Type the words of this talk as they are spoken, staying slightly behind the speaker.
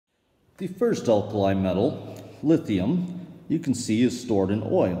The first alkali metal, lithium, you can see is stored in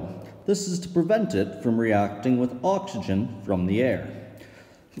oil. This is to prevent it from reacting with oxygen from the air.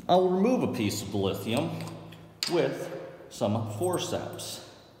 I'll remove a piece of the lithium with some forceps.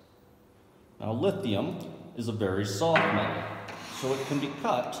 Now, lithium is a very soft metal, so it can be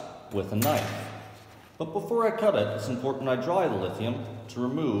cut with a knife. But before I cut it, it's important I dry the lithium to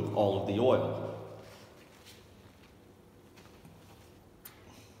remove all of the oil.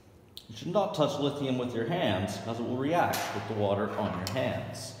 You should not touch lithium with your hands, as it will react with the water on your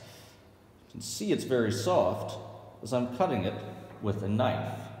hands. You can see it's very soft as I'm cutting it with a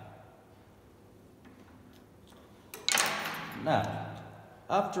knife. Now,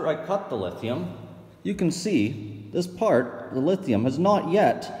 after I cut the lithium, you can see this part, the lithium, has not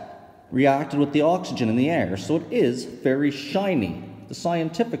yet reacted with the oxygen in the air, so it is very shiny, the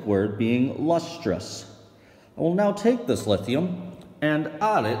scientific word being lustrous. I will now take this lithium and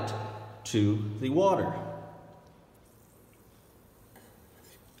add it to the water.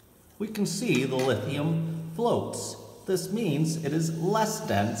 We can see the lithium floats. This means it is less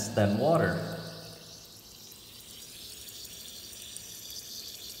dense than water.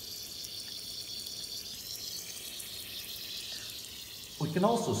 We can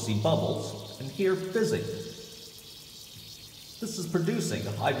also see bubbles and hear fizzing. This is producing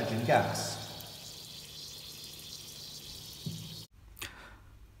a hydrogen gas.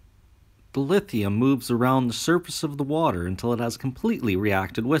 The lithium moves around the surface of the water until it has completely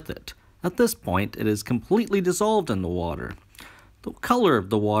reacted with it. At this point, it is completely dissolved in the water. The color of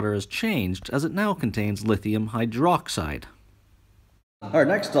the water has changed as it now contains lithium hydroxide. Our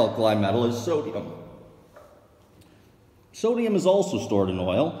next alkali metal is sodium. Sodium is also stored in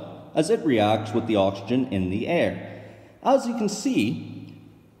oil as it reacts with the oxygen in the air. As you can see,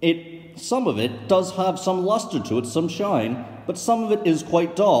 some of it does have some luster to it, some shine, but some of it is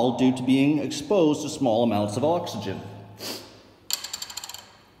quite dull due to being exposed to small amounts of oxygen.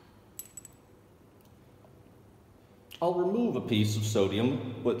 I'll remove a piece of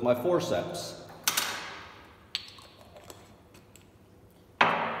sodium with my forceps.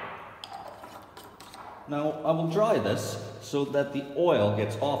 Now, I will dry this so that the oil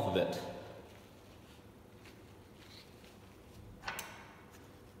gets off of it.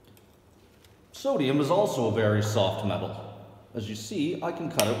 Sodium is also a very soft metal. As you see, I can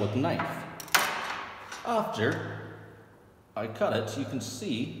cut it with a knife. After I cut it, you can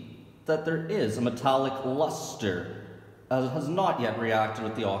see that there is a metallic luster, as it has not yet reacted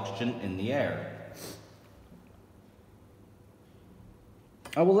with the oxygen in the air.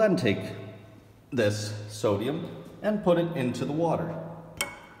 I will then take this sodium and put it into the water.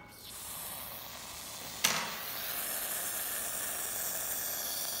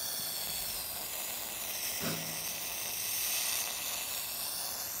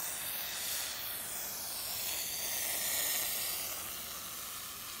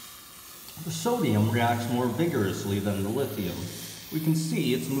 The sodium reacts more vigorously than the lithium. We can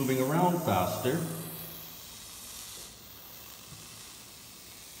see it's moving around faster.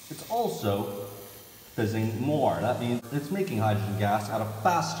 It's also fizzing more. That means it's making hydrogen gas at a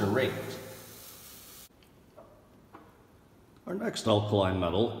faster rate. Our next alkali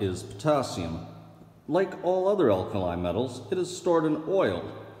metal is potassium. Like all other alkali metals, it is stored in oil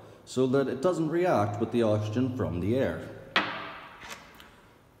so that it doesn't react with the oxygen from the air.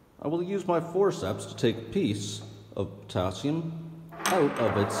 I will use my forceps to take a piece of potassium out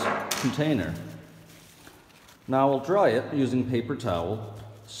of its container. Now I'll dry it using paper towel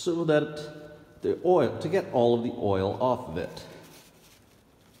so that to get all of the oil off of it.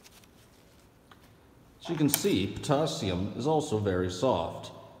 As you can see, potassium is also very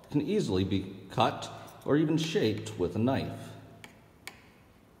soft. It can easily be cut or even shaped with a knife.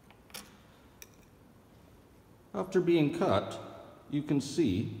 After being cut, you can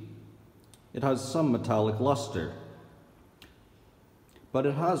see it has some metallic luster, but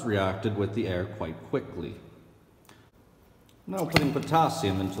it has reacted with the air quite quickly. Now putting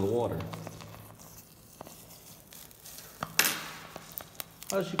potassium into the water.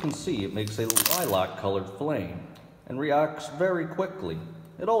 As you can see, it makes a lilac-colored flame and reacts very quickly.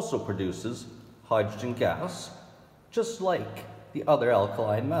 It also produces hydrogen gas, just like the other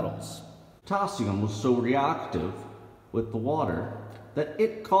alkali metals. Potassium was so reactive with the water that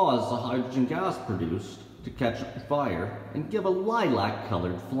it caused the hydrogen gas produced to catch fire and give a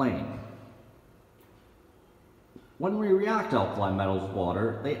lilac-colored flame. When we react alkali metals with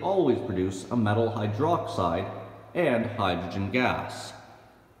water, they always produce a metal hydroxide and hydrogen gas.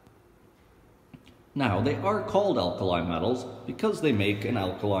 Now, they are called alkali metals because they make an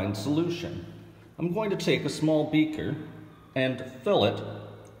alkaline solution. I'm going to take a small beaker and fill it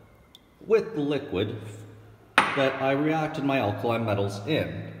with the liquid that I reacted my alkali metals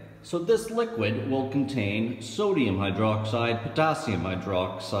in. So this liquid will contain sodium hydroxide, potassium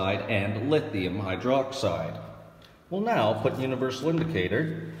hydroxide, and lithium hydroxide. We'll now put universal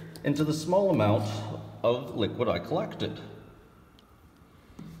indicator into the small amount of liquid I collected.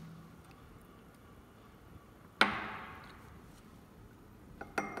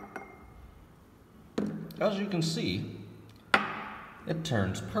 As you can see, it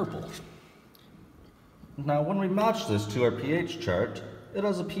turns purple. Now when we match this to our pH chart, it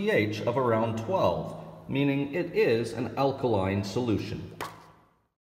has a pH of around 12, meaning it is an alkaline solution.